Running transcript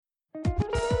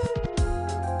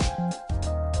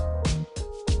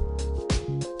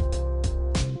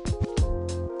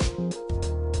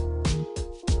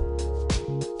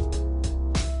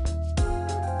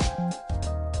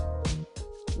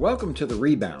Welcome to the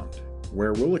reBound,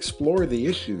 where we'll explore the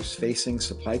issues facing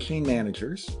supply chain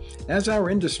managers as our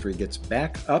industry gets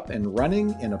back up and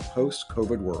running in a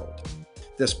post-COVID world.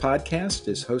 This podcast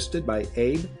is hosted by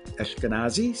Abe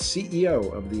Eshkenazi,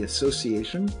 CEO of the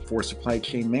Association for Supply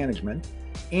Chain Management,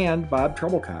 and Bob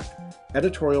Treblecock,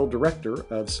 Editorial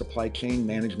Director of Supply Chain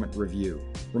Management Review.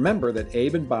 Remember that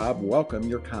Abe and Bob welcome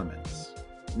your comments.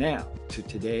 Now to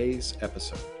today's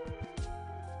episode.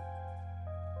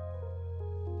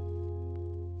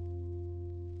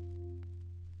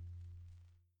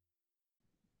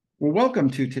 Well, welcome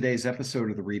to today's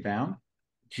episode of the reBound,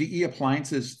 GE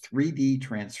Appliances 3D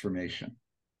Transformation.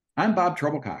 I'm Bob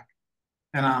Treblecock.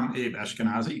 And I'm Abe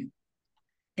Eshkenazi.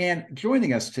 And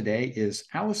joining us today is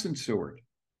Allison Seward.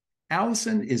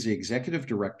 Allison is the Executive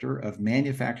Director of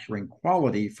Manufacturing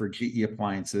Quality for GE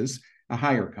Appliances, a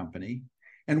hire company,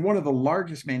 and one of the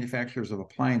largest manufacturers of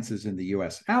appliances in the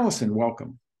U.S. Allison,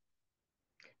 welcome.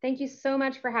 Thank you so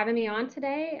much for having me on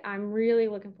today. I'm really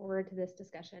looking forward to this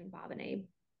discussion, Bob and Abe.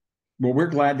 Well, we're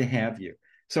glad to have you.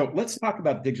 So let's talk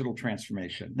about digital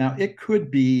transformation. Now, it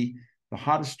could be the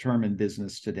hottest term in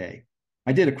business today.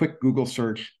 I did a quick Google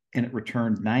search and it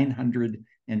returned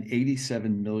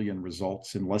 987 million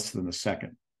results in less than a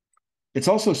second. It's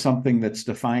also something that's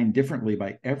defined differently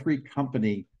by every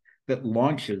company that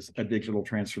launches a digital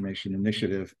transformation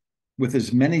initiative, with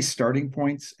as many starting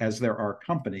points as there are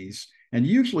companies, and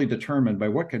usually determined by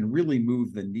what can really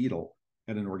move the needle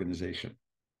at an organization.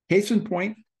 Case in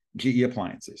point, GE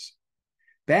Appliances.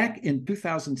 Back in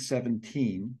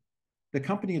 2017, the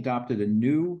company adopted a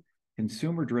new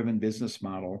consumer-driven business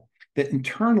model that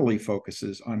internally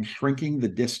focuses on shrinking the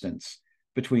distance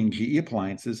between GE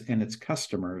Appliances and its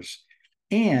customers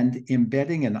and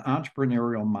embedding an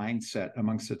entrepreneurial mindset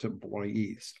amongst its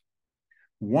employees.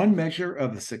 One measure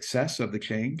of the success of the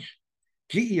change,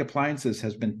 GE Appliances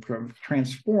has been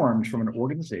transformed from an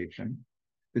organization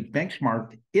that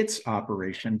benchmarked its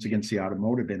operations against the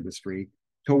automotive industry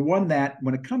to one that,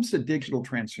 when it comes to digital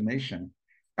transformation,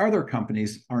 other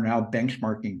companies are now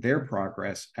benchmarking their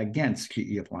progress against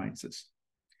GE Appliances.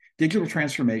 Digital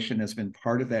transformation has been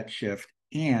part of that shift,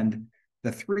 and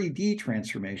the 3D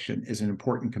transformation is an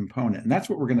important component. And that's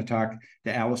what we're going to talk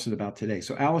to Allison about today.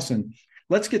 So Allison,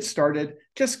 let's get started.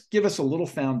 Just give us a little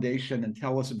foundation and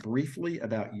tell us briefly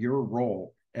about your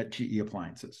role at GE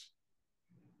Appliances.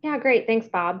 Yeah, great. Thanks,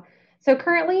 Bob. So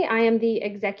currently I am the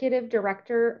Executive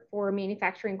Director for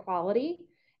Manufacturing Quality.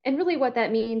 And really what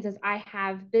that means is I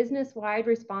have business-wide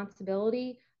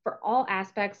responsibility for all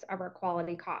aspects of our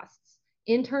quality costs,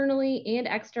 internally and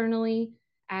externally,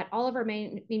 at all of our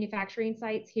manufacturing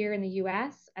sites here in the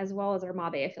US, as well as our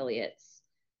MABE affiliates.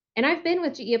 And I've been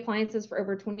with GE Appliances for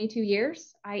over 22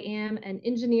 years. I am an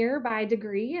engineer by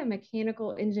degree, a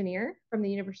mechanical engineer from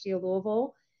the University of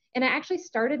Louisville. And I actually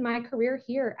started my career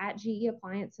here at GE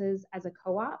Appliances as a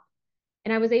co-op.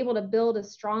 And I was able to build a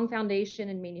strong foundation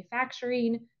in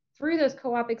manufacturing through those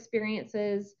co-op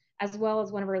experiences, as well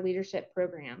as one of our leadership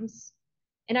programs.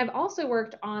 And I've also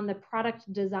worked on the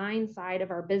product design side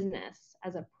of our business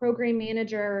as a program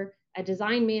manager, a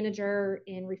design manager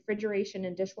in refrigeration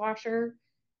and dishwasher.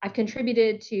 I've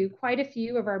contributed to quite a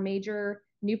few of our major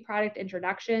new product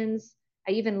introductions.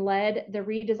 I even led the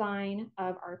redesign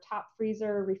of our top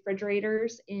freezer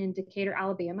refrigerators in Decatur,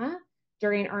 Alabama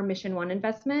during our Mission 1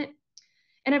 investment.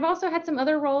 And I've also had some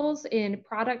other roles in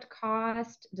product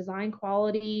cost, design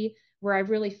quality, where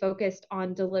I've really focused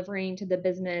on delivering to the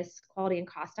business quality and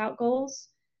cost out goals.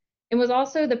 And was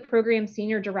also the program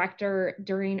senior director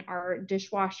during our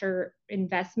dishwasher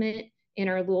investment in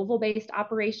our Louisville-based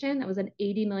operation. That was an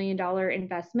 $80 million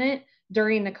investment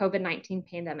during the COVID-19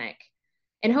 pandemic.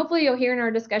 And hopefully you'll hear in our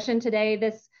discussion today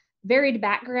this varied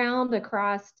background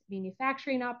across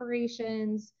manufacturing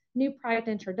operations, new product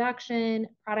introduction,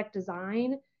 product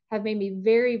design have made me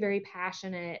very, very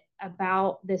passionate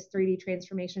about this 3D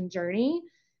transformation journey,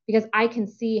 because I can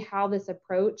see how this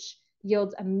approach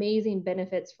yields amazing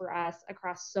benefits for us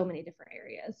across so many different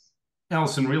areas.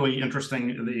 Allison, really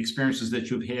interesting, the experiences that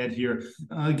you've had here.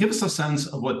 Give us a sense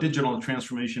of what digital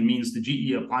transformation means to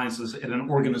GE Appliances at an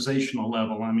organizational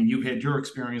level. I mean, you've had your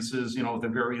experiences, the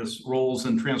various roles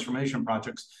and transformation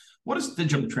projects. What does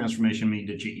digital transformation mean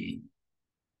to GE?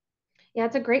 Yeah,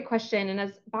 it's a great question. And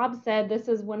as Bob said, this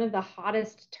is one of the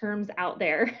hottest terms out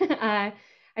there.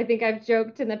 I think I've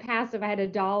joked in the past, if I had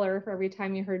 $1 for every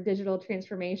time you heard digital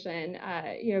transformation,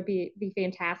 be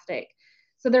fantastic.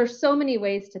 So there's so many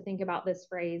ways to think about this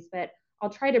phrase, but I'll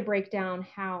try to break down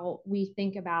how we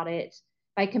think about it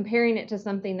by comparing it to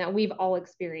something that we've all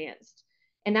experienced.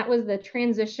 And that was the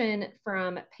transition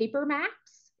from paper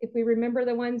maps if we remember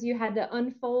the ones you had to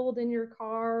unfold in your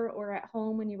car or at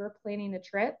home when you were planning a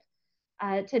trip,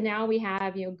 to now we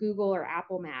have, Google or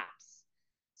Apple Maps.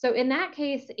 So in that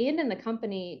case, and in the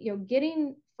company,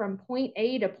 getting from point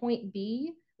A to point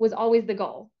B was always the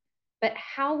goal. But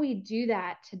how we do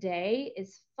that today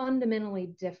is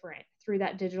fundamentally different through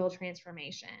that digital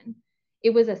transformation.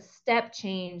 It was a step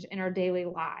change in our daily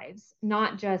lives,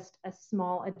 not just a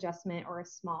small adjustment or a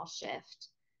small shift.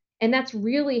 And that's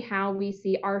really how we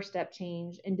see our step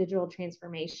change in digital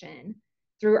transformation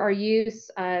through our use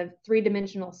of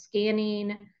three-dimensional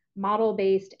scanning,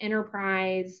 model-based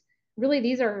enterprise. Really,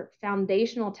 these are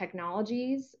foundational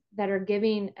technologies that are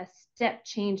giving a step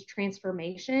change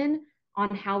transformation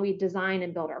on how we design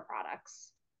and build our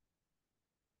products.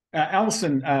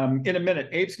 Allison, in a minute,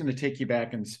 Abe's going to take you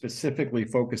back and specifically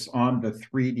focus on the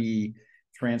 3D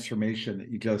transformation that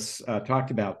you just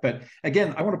talked about. But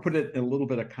again, I want to put it in a little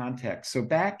bit of context. So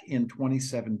back in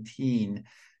 2017,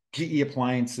 GE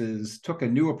Appliances took a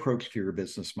new approach to your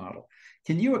business model.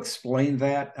 Can you explain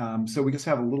that so we just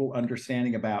have a little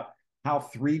understanding about how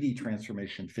 3D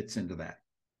transformation fits into that?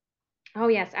 Oh,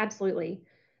 yes, absolutely.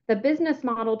 The business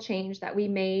model change that we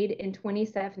made in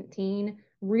 2017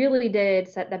 really did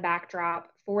set the backdrop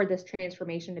for this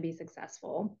transformation to be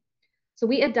successful. So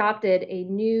we adopted a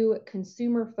new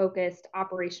consumer-focused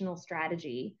operational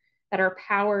strategy that are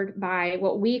powered by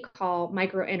what we call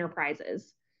micro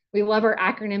enterprises. We love our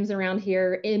acronyms around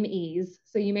here, MEs.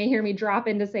 So you may hear me drop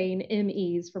into saying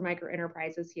MEs for micro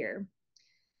enterprises here.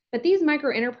 But these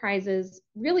micro enterprises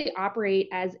really operate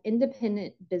as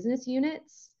independent business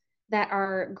units that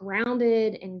are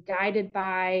grounded and guided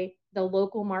by the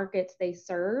local markets they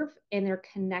serve and their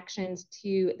connections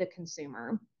to the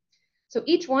consumer. So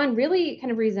each one really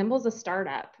kind of resembles a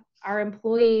startup. Our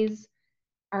employees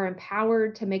are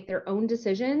empowered to make their own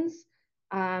decisions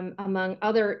among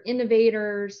other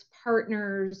innovators,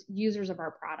 partners, users of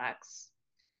our products.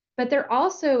 But they're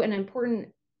also an important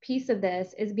piece of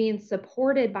this is being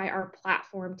supported by our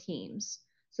platform teams.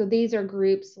 So these are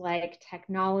groups like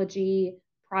technology,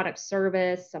 product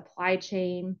service, supply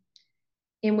chain.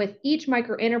 And with each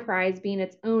micro enterprise being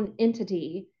its own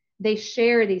entity, they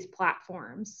share these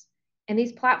platforms. And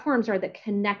these platforms are the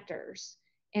connectors.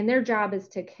 And their job is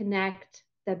to connect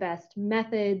the best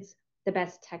methods, the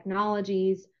best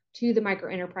technologies to the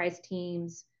micro enterprise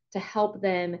teams to help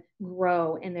them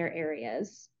grow in their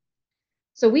areas.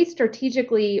 So we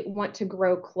strategically want to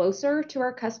grow closer to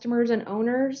our customers and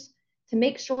owners to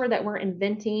make sure that we're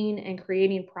inventing and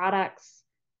creating products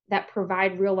that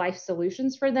provide real life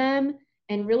solutions for them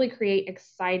and really create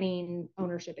exciting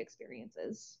ownership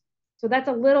experiences. So that's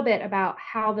a little bit about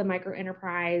how the micro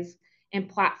enterprise and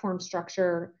platform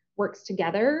structure works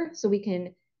together so we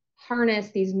can harness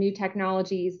these new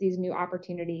technologies, these new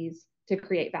opportunities to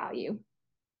create value.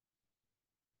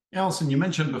 Allison, you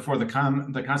mentioned before the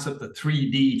concept of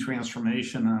 3D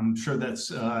transformation. I'm sure that's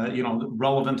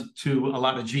relevant to a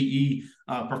lot of GE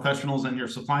professionals and your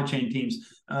supply chain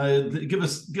teams.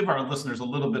 Give our listeners a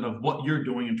little bit of what you're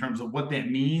doing in terms of what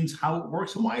that means, how it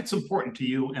works, and why it's important to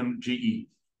you and GE.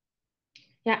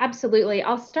 Yeah, absolutely.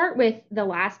 I'll start with the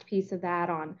last piece of that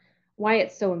on why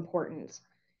it's so important.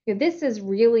 This is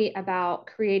really about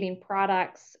creating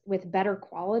products with better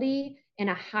quality and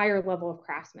a higher level of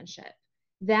craftsmanship.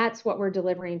 That's what we're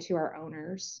delivering to our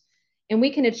owners. And we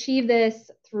can achieve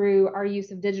this through our use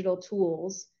of digital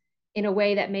tools in a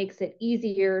way that makes it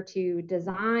easier to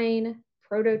design,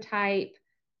 prototype,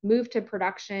 move to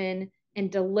production,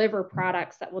 and deliver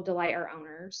products that will delight our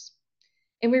owners.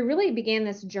 And we really began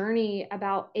this journey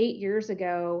about 8 years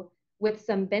ago with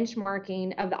some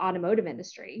benchmarking of the automotive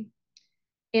industry.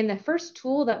 And the first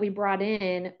tool that we brought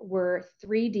in were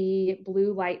 3D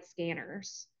blue light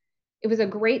scanners. It was a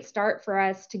great start for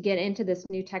us to get into this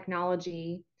new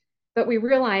technology, but we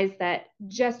realized that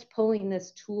just pulling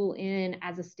this tool in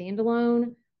as a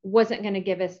standalone wasn't going to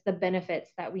give us the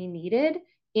benefits that we needed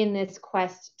in this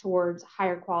quest towards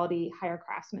higher quality, higher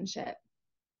craftsmanship.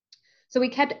 So we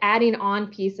kept adding on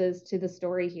pieces to the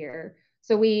story here.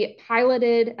 So we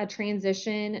piloted a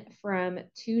transition from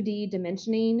 2D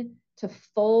dimensioning to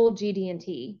full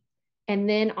GD&T, and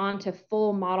then on to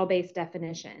full model-based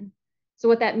definition. So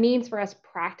what that means for us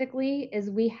practically is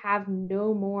we have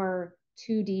no more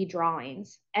 2D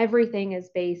drawings. Everything is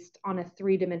based on a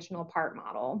three-dimensional part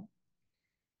model.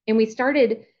 And we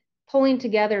started pulling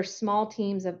together small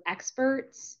teams of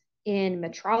experts in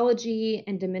metrology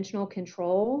and dimensional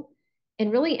control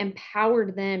and really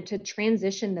empowered them to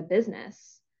transition the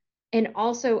business and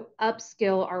also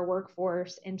upskill our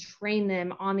workforce and train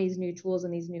them on these new tools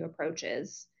and these new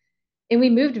approaches. And we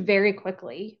moved very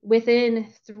quickly. Within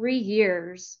 3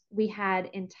 years, we had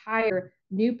entire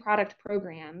new product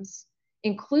programs,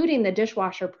 including the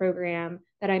dishwasher program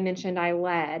that I mentioned I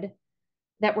led,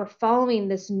 that were following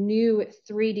this new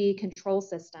 3D control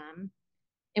system.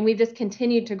 And we've just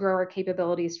continued to grow our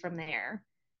capabilities from there.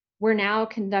 We're now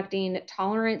conducting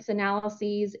tolerance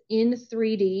analyses in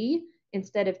 3D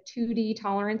instead of 2D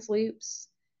tolerance loops.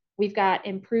 We've got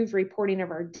improved reporting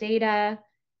of our data,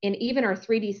 and even our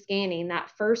 3D scanning. That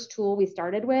first tool we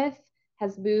started with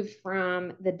has moved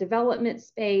from the development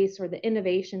space or the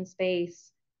innovation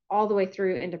space all the way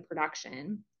through into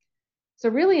production. So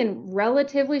really in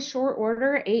relatively short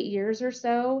order, 8 years or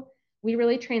so, we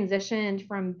really transitioned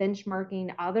from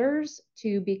benchmarking others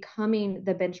to becoming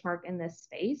the benchmark in this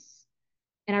space.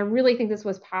 And I really think this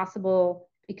was possible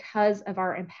because of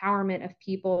our empowerment of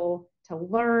people to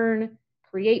learn,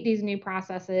 create these new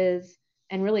processes,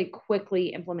 and really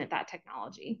quickly implement that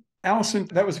technology. Allison,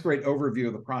 that was a great overview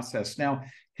of the process. Now,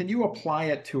 can you apply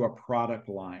it to a product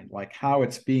line, like how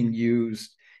it's being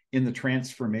used in the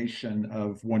transformation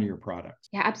of one of your products?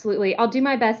 Yeah, absolutely. I'll do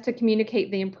my best to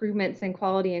communicate the improvements in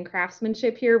quality and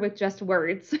craftsmanship here with just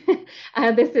words.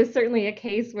 This is certainly a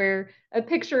case where a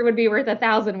picture would be worth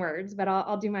 1,000 words, but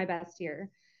I'll do my best here.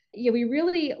 Yeah, we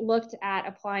really looked at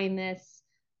applying this.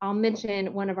 I'll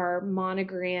mention one of our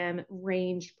monogram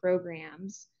range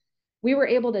programs. We were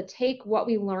able to take what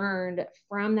we learned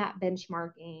from that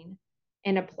benchmarking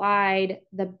and applied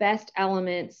the best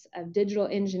elements of digital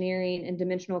engineering and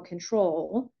dimensional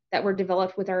control that were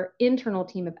developed with our internal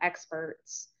team of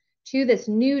experts to this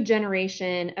new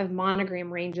generation of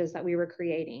monogram ranges that we were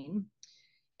creating.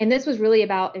 And this was really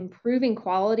about improving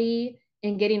quality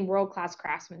and getting world-class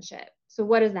craftsmanship. So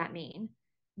what does that mean?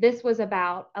 This was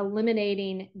about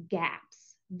eliminating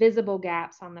gaps, visible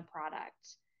gaps on the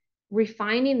product,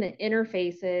 refining the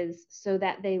interfaces so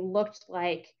that they looked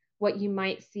like what you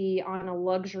might see on a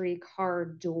luxury car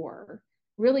door,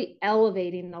 really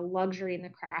elevating the luxury and the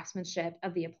craftsmanship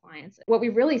of the appliance. What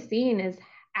we've really seen is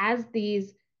as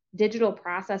these digital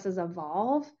processes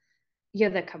evolve,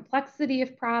 the complexity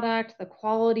of product, the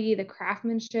quality, the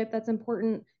craftsmanship that's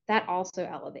important, that also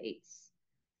elevates.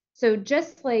 So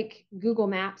just like Google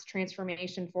Maps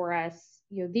transformation for us,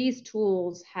 these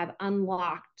tools have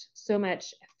unlocked so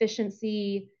much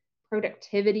efficiency,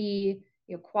 productivity,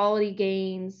 quality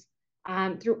gains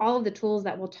through all of the tools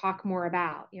that we'll talk more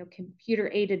about,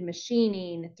 computer-aided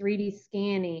machining, 3D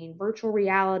scanning, virtual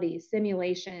reality,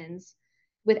 simulations.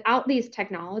 Without these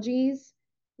technologies,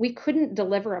 we couldn't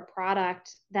deliver a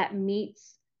product that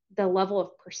meets the level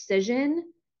of precision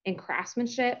and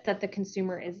craftsmanship that the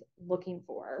consumer is looking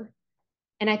for.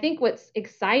 And I think what's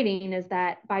exciting is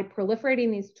that by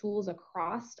proliferating these tools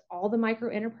across all the micro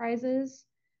enterprises,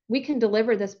 we can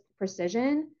deliver this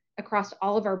precision across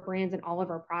all of our brands and all of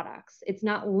our products. It's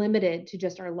not limited to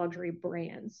just our luxury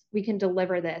brands. We can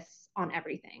deliver this on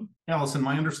everything. Allison,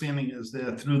 my understanding is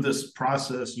that through this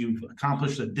process, you've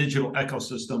accomplished a digital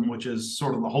ecosystem, which is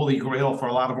sort of the holy grail for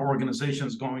a lot of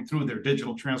organizations going through their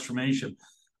digital transformation.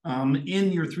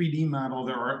 In your 3D model,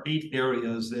 there are 8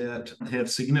 areas that have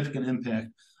significant impact.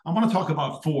 I want to talk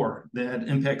about 4 that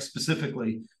impact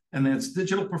specifically, and that's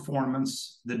digital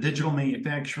performance, the digital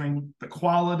manufacturing, the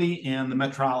quality, and the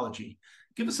metrology.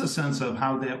 Give us a sense of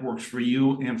how that works for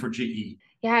you and for GE.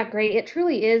 Yeah, great. It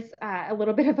truly is a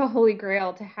little bit of a holy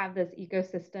grail to have this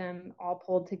ecosystem all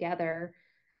pulled together.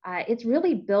 It's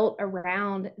really built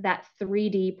around that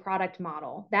 3D product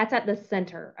model. That's at the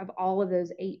center of all of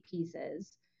those 8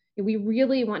 pieces. We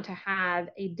really want to have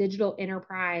a digital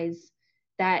enterprise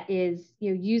that is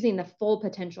using the full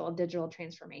potential of digital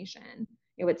transformation.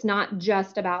 It's not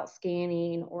just about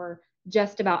scanning or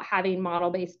just about having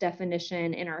model-based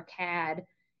definition in our CAD.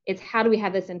 It's how do we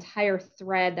have this entire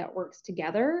thread that works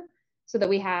together so that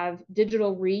we have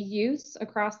digital reuse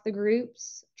across the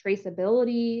groups,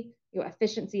 traceability,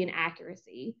 efficiency, and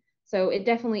accuracy. So it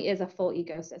definitely is a full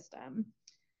ecosystem.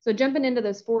 So jumping into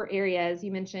those 4 areas,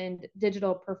 you mentioned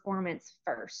digital performance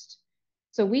first.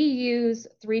 So we use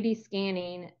 3D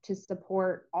scanning to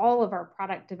support all of our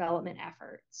product development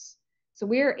efforts. So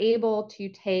we are able to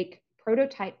take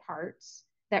prototype parts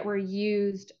that were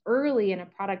used early in a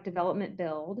product development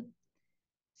build,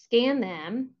 scan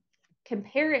them,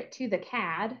 compare it to the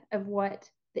CAD of what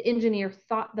the engineer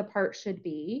thought the part should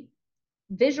be,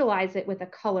 visualize it with a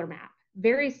color map.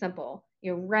 Very simple.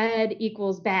 Red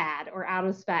equals bad or out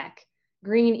of spec.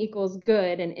 Green equals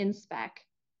good and in spec.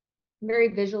 Very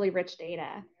visually rich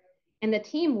data. And the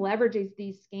team leverages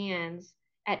these scans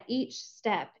at each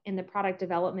step in the product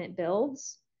development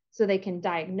builds so they can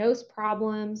diagnose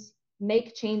problems,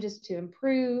 make changes to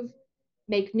improve,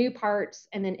 make new parts,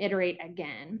 and then iterate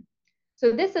again.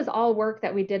 So this is all work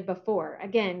that we did before.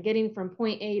 Again, getting from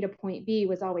point A to point B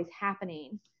was always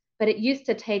happening, but it used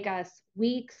to take us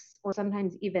weeks or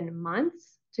sometimes even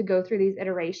months to go through these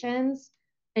iterations.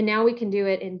 And now we can do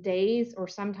it in days or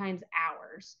sometimes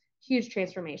hours. Huge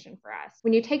transformation for us.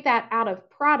 When you take that out of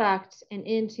product and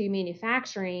into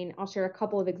manufacturing, I'll share a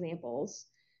couple of examples.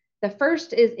 The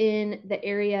first is in the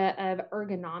area of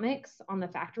ergonomics on the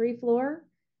factory floor,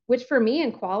 which for me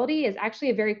in quality is actually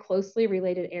a very closely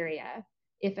related area.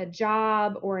 If a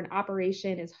job or an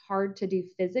operation is hard to do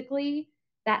physically,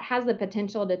 that has the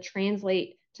potential to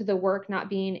translate to the work not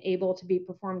being able to be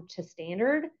performed to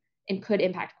standard and could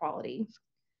impact quality.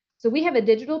 So we have a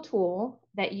digital tool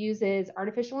that uses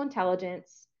artificial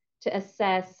intelligence to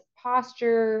assess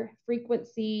posture,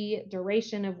 frequency,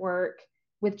 duration of work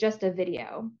with just a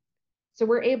video. So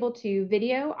we're able to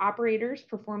video operators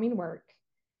performing work,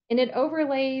 and it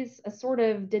overlays a sort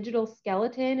of digital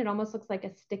skeleton. It almost looks like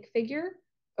a stick figure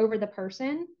over the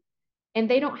person. And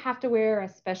they don't have to wear a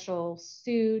special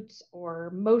suit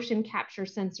or motion capture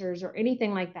sensors or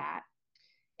anything like that.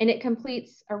 And it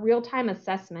completes a real-time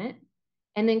assessment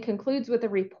and then concludes with a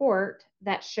report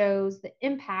that shows the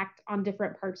impact on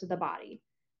different parts of the body.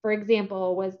 For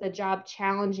example, was the job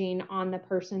challenging on the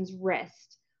person's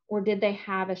wrist, or did they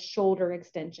have a shoulder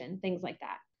extension, things like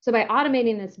that. So by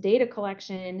automating this data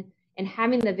collection and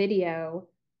having the video,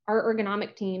 our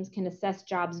ergonomic teams can assess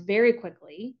jobs very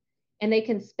quickly, and they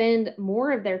can spend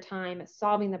more of their time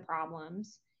solving the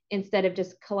problems instead of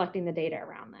just collecting the data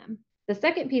around them. The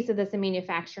second piece of this in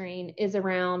manufacturing is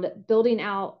around building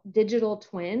out digital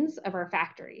twins of our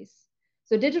factories.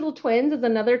 So digital twins is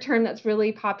another term that's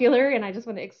really popular, and I just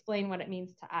want to explain what it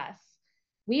means to us.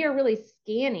 We are really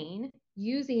scanning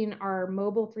using our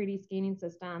mobile 3D scanning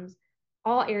systems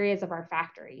all areas of our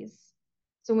factories.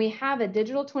 So when we have a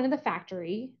digital twin of the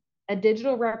factory, a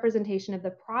digital representation of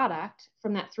the product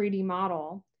from that 3D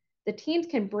model, the teams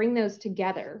can bring those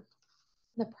together,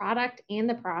 the product and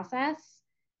the process,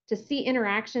 to see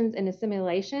interactions in a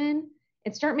simulation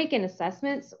and start making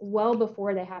assessments well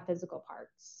before they have physical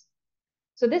parts.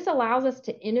 So this allows us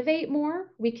to innovate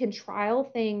more. We can trial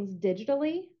things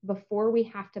digitally before we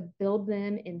have to build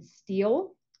them in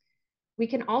steel. We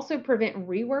can also prevent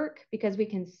rework because we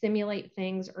can simulate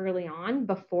things early on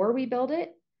before we build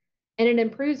it. And it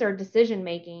improves our decision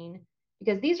making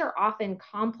because these are often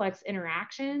complex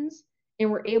interactions, and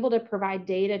we're able to provide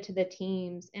data to the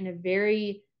teams in a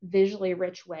very visually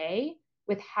rich way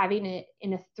with having it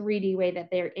in a 3D way that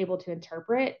they're able to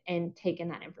interpret and take in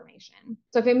that information.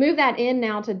 So if we move that in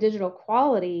now to digital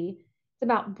quality, it's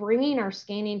about bringing our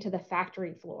scanning to the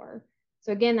factory floor.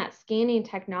 So again, that scanning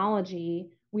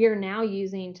technology we are now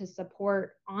using to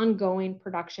support ongoing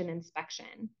production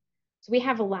inspection. So we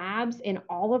have labs in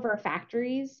all of our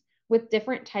factories with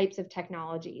different types of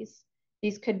technologies.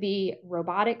 These could be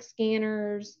robotic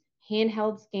scanners,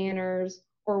 handheld scanners,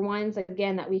 or ones,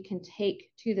 again, that we can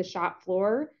take to the shop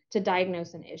floor to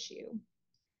diagnose an issue.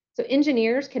 So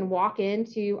engineers can walk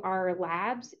into our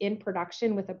labs in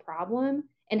production with a problem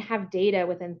and have data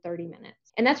within 30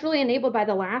 minutes. And that's really enabled by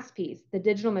the last piece, the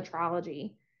digital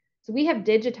metrology. So we have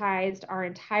digitized our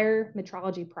entire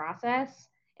metrology process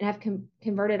and have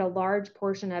converted a large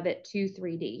portion of it to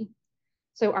 3D.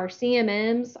 So our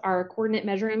CMMs, our coordinate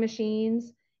measuring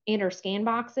machines, and our scan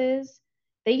boxes,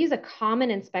 they use a common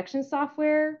inspection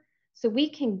software, so we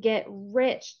can get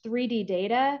rich 3D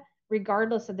data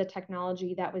regardless of the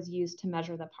technology that was used to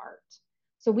measure the part.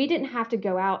 So we didn't have to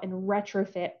go out and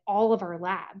retrofit all of our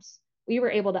labs. We were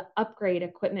able to upgrade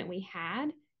equipment we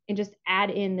had and just add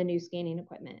in the new scanning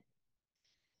equipment.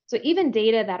 So even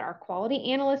data that our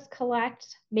quality analysts collect,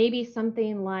 maybe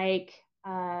something like,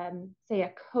 say,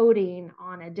 a coating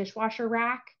on a dishwasher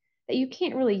rack that you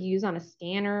can't really use on a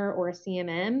scanner or a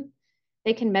CMM,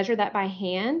 they can measure that by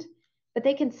hand, but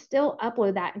they can still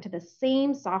upload that into the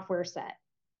same software set.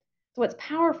 So what's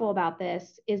powerful about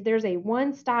this is there's a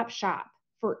one-stop shop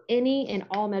for any and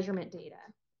all measurement data.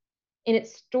 And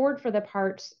it's stored for the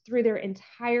parts through their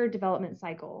entire development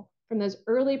cycle, from those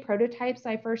early prototypes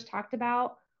I first talked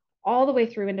about, all the way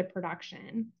through into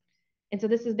production. And so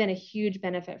this has been a huge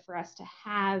benefit for us to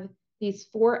have these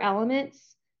 4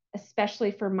 elements,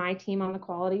 especially for my team on the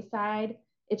quality side.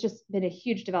 It's just been a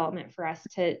huge development for us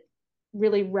to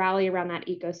really rally around that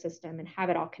ecosystem and have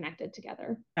it all connected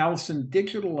together. Allison,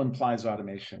 digital implies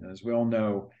automation. As we all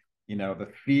know,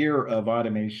 the fear of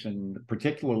automation,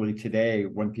 particularly today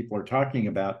when people are talking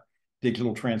about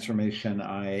digital transformation,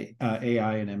 AI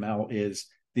and ML, is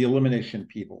the elimination of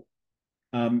people.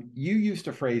 You used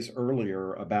a phrase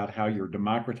earlier about how you're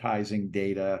democratizing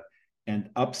data and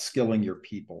upskilling your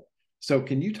people. So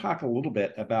can you talk a little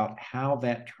bit about how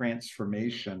that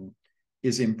transformation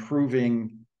is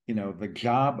improving, the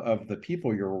job of the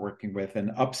people you're working with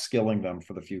and upskilling them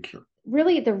for the future?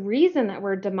 Really, the reason that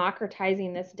we're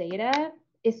democratizing this data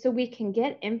is so we can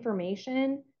get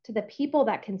information to the people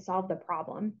that can solve the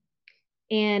problem.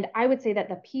 And I would say that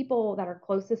the people that are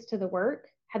closest to the work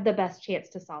have the best chance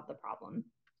to solve the problem.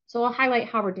 So I'll highlight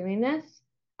how we're doing this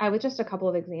with just a couple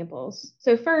of examples.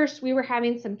 So first, we were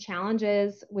having some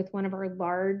challenges with one of our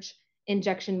large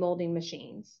injection molding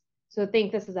machines. So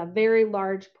think this is a very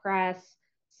large press,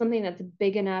 something that's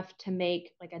big enough to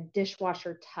make like a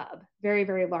dishwasher tub, very,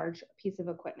 very large piece of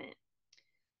equipment.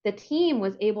 The team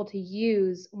was able to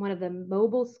use one of the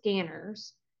mobile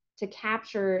scanners to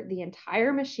capture the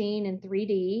entire machine in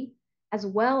 3D, as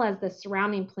well as the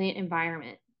surrounding plant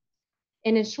environment.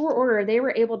 And in short order, they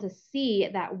were able to see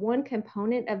that one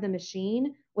component of the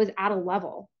machine was out of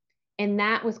level, and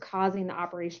that was causing the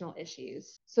operational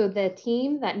issues. So the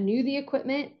team that knew the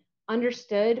equipment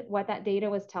understood what that data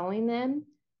was telling them,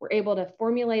 were able to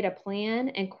formulate a plan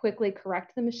and quickly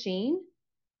correct the machine,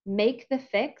 make the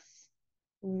fix,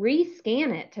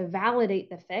 rescan it to validate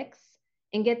the fix,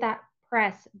 and get that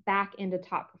press back into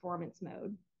top performance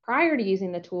mode. Prior to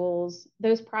using the tools,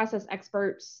 those process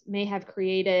experts may have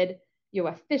created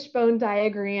a fishbone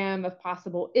diagram of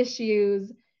possible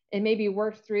issues and maybe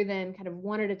worked through them kind of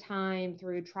one at a time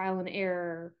through trial and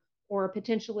error, or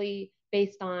potentially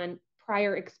based on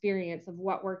prior experience of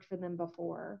what worked for them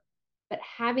before. But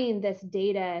having this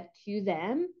data to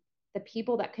them, the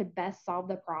people that could best solve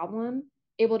the problem,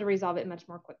 able to resolve it much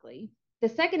more quickly. The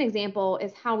second example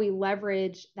is how we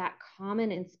leverage that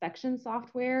common inspection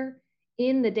software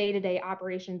in the day-to-day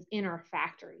operations in our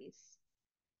factories.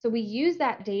 So we use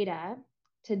that data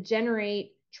to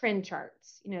generate trend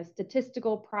charts,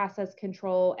 statistical process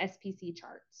control, SPC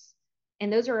charts.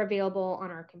 And those are available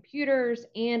on our computers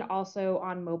and also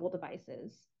on mobile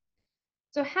devices.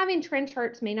 So having trend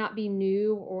charts may not be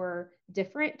new or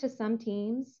different to some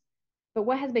teams, but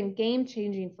what has been game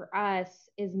changing for us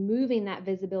is moving that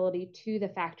visibility to the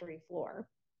factory floor.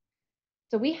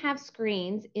 So we have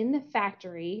screens in the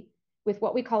factory with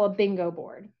what we call a bingo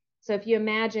board. So if you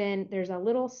imagine there's a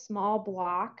little small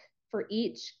block for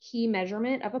each key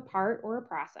measurement of a part or a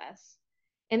process,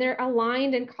 and they're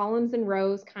aligned in columns and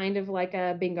rows, kind of like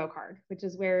a bingo card, which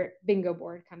is where bingo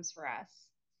board comes for us.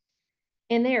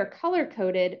 And they are color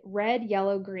coded red,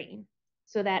 yellow, green,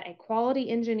 so that a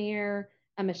quality engineer,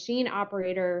 a machine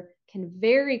operator can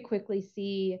very quickly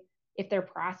see if their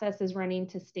process is running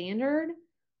to standard,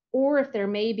 or if there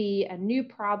may be a new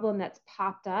problem that's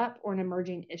popped up or an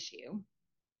emerging issue.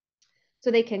 So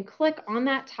they can click on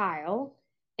that tile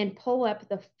and pull up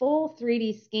the full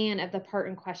 3D scan of the part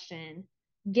in question,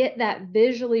 get that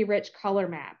visually rich color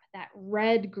map, that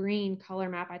red-green color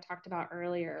map I talked about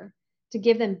earlier, to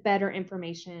give them better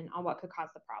information on what could cause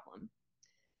the problem.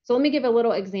 So let me give a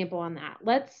little example on that.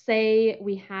 Let's say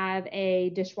we have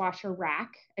a dishwasher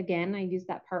rack. Again, I used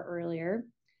that part earlier.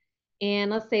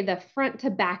 And let's say the front to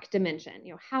back dimension,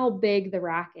 how big the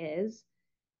rack is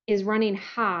running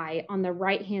high on the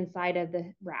right-hand side of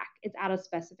the rack. It's out of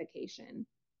specification.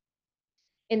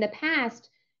 In the past,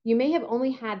 you may have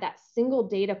only had that single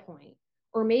data point,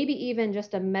 or maybe even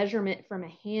just a measurement from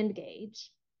a hand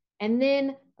gauge. And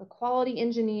then a quality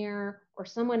engineer or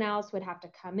someone else would have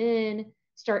to come in,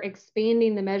 start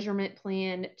expanding the measurement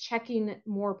plan, checking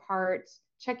more parts,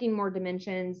 checking more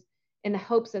dimensions in the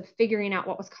hopes of figuring out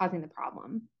what was causing the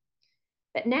problem.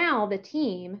 But now the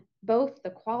team, both the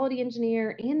quality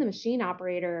engineer and the machine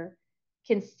operator,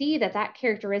 can see that that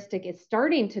characteristic is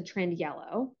starting to trend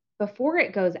yellow before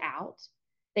it goes out.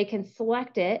 They can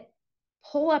select it,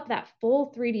 pull up that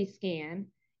full 3D scan,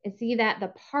 and see that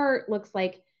the part looks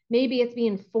like maybe it's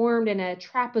being formed in a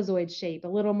trapezoid shape, a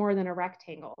little more than a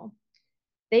rectangle.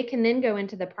 They can then go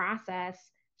into the process,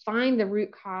 find the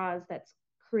root cause that's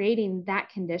creating that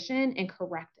condition, and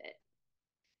correct it.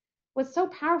 What's so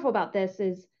powerful about this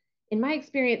is, in my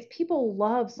experience, people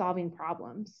love solving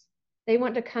problems. They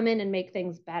want to come in and make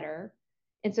things better.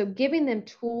 And so giving them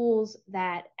tools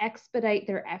that expedite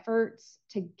their efforts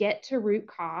to get to root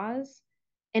cause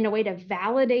and a way to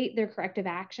validate their corrective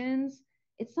actions,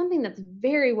 it's something that's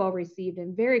very well received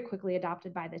and very quickly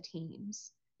adopted by the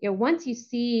teams. Once you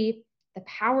see the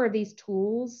power of these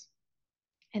tools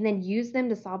and then use them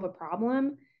to solve a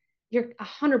problem, you're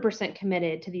 100%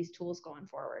 committed to these tools going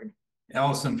forward.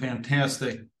 Allison,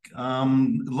 fantastic.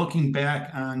 Looking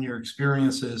back on your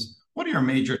experiences, what are your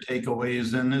major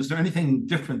takeaways? And is there anything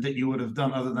different that you would have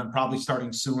done other than probably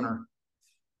starting sooner?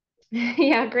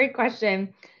 Yeah, great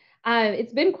question.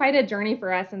 It's been quite a journey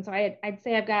for us. And so I'd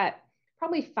say I've got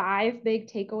probably 5 big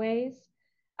takeaways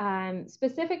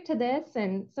specific to this,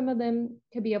 and some of them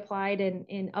could be applied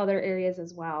in other areas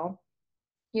as well.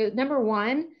 Number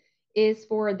one is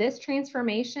for this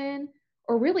transformation,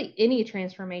 or really any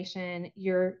transformation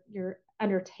you're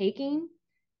undertaking,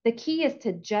 the key is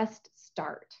to just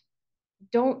start.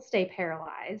 Don't stay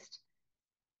paralyzed.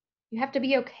 You have to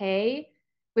be okay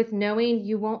with knowing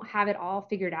you won't have it all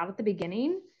figured out at the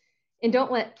beginning, and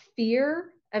don't let fear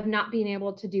of not being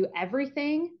able to do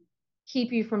everything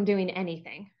keep you from doing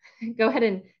anything. Go ahead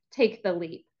and take the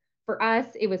leap. For us,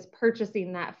 it was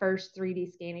purchasing that first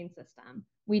 3D scanning system.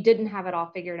 We didn't have it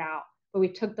all figured out, but we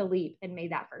took the leap and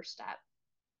made that first step.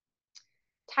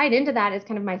 Tied into that is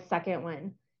kind of my second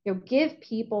one. Give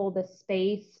people the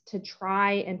space to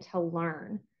try and to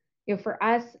learn. For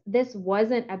us, this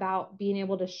wasn't about being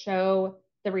able to show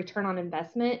the return on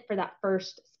investment for that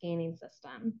first scanning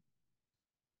system.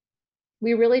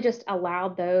 We really just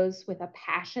allowed those with a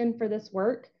passion for this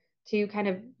work to kind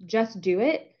of just do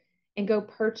it and go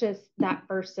purchase that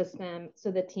first system so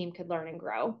the team could learn and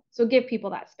grow. So give people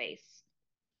that space.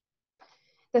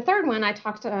 The third one I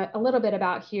talked a little bit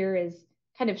about here is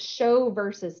kind of show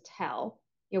versus tell.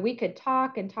 We could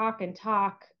talk and talk and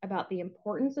talk about the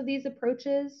importance of these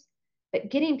approaches, but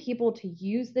getting people to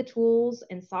use the tools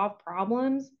and solve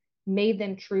problems made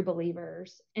them true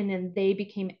believers, and then they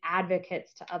became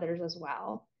advocates to others as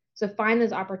well. So find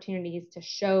those opportunities to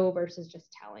show versus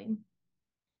just telling.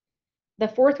 The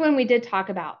fourth one we did talk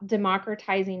about,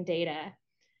 democratizing data.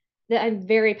 That I'm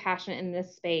very passionate in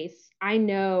this space. I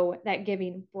know that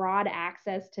giving broad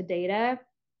access to data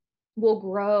will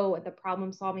grow the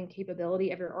problem-solving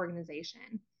capability of your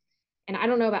organization. And I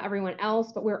don't know about everyone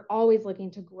else, but we're always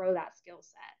looking to grow that skill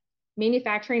set.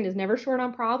 Manufacturing is never short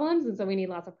on problems, and so we need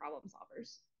lots of problem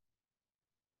solvers.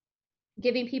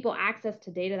 Giving people access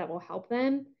to data that will help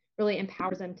them really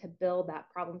empowers them to build that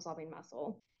problem-solving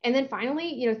muscle. And then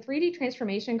finally, 3D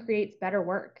transformation creates better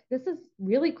work. This is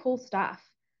really cool stuff.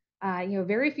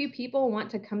 Very few people want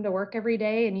to come to work every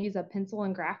day and use a pencil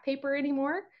and graph paper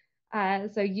anymore.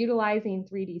 So utilizing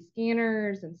 3D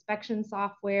scanners, inspection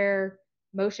software,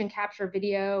 motion capture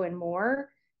video, and more,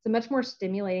 it's a much more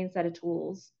stimulating set of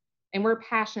tools. And we're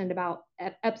passionate about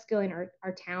upskilling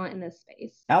our talent in this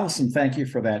space. Allison, thank you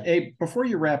for that. Hey, before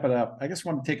you wrap it up, I just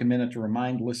want to take a minute to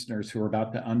remind listeners who are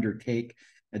about to undertake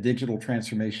a digital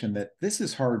transformation that this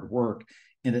is hard work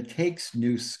and it takes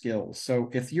new skills. So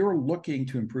if you're looking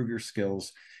to improve your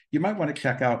skills, you might want to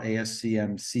check out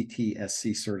ASCM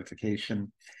CTSC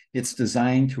certification. It's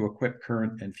designed to equip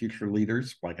current and future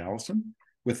leaders like Allison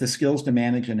with the skills to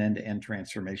manage an end-to-end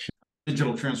transformation.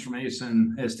 Digital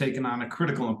transformation has taken on a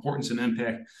critical importance and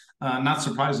impact. Not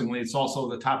surprisingly, it's also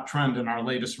the top trend in our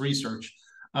latest research.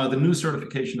 The new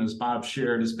certification, as Bob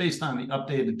shared, is based on the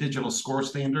updated digital score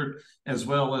standard, as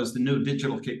well as the new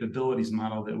digital capabilities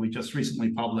model that we just recently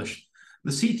published.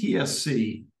 The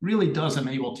CTSC really does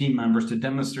enable team members to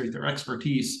demonstrate their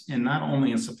expertise in not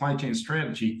only in supply chain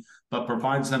strategy, but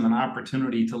provides them an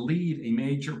opportunity to lead a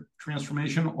major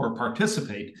transformation or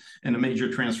participate in a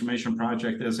major transformation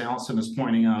project. As Allison is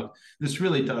pointing out, this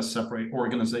really does separate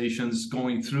organizations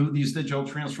going through these digital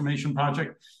transformation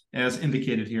projects. As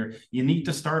indicated here, you need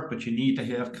to start, but you need to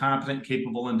have competent,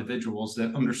 capable individuals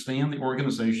that understand the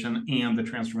organization and the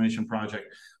transformation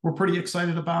project. We're pretty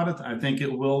excited about it. I think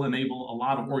it will enable a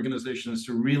lot of organizations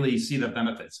to really see the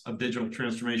benefits of digital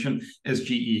transformation, as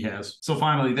GE has. So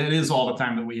finally, that is all the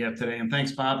time that we have today. And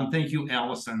thanks, Bob. And thank you,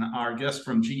 Allison, our guest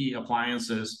from GE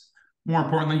Appliances. More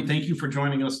importantly, thank you for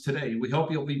joining us today. We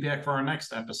hope you'll be back for our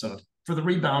next episode. For the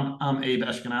reBound, I'm Abe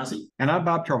Ashkenazi. And I'm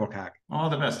Bob Turbocock. All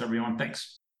the best, everyone.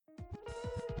 Thanks.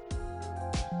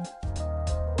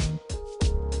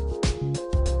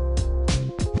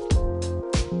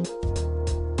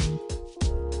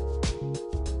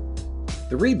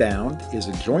 The reBound is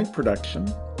a joint production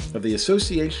of the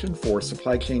Association for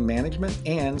Supply Chain Management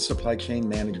and Supply Chain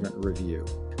Management Review.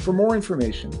 For more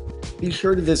information, be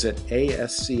sure to visit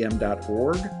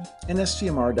ascm.org and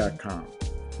scmr.com.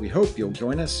 We hope you'll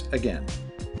join us again.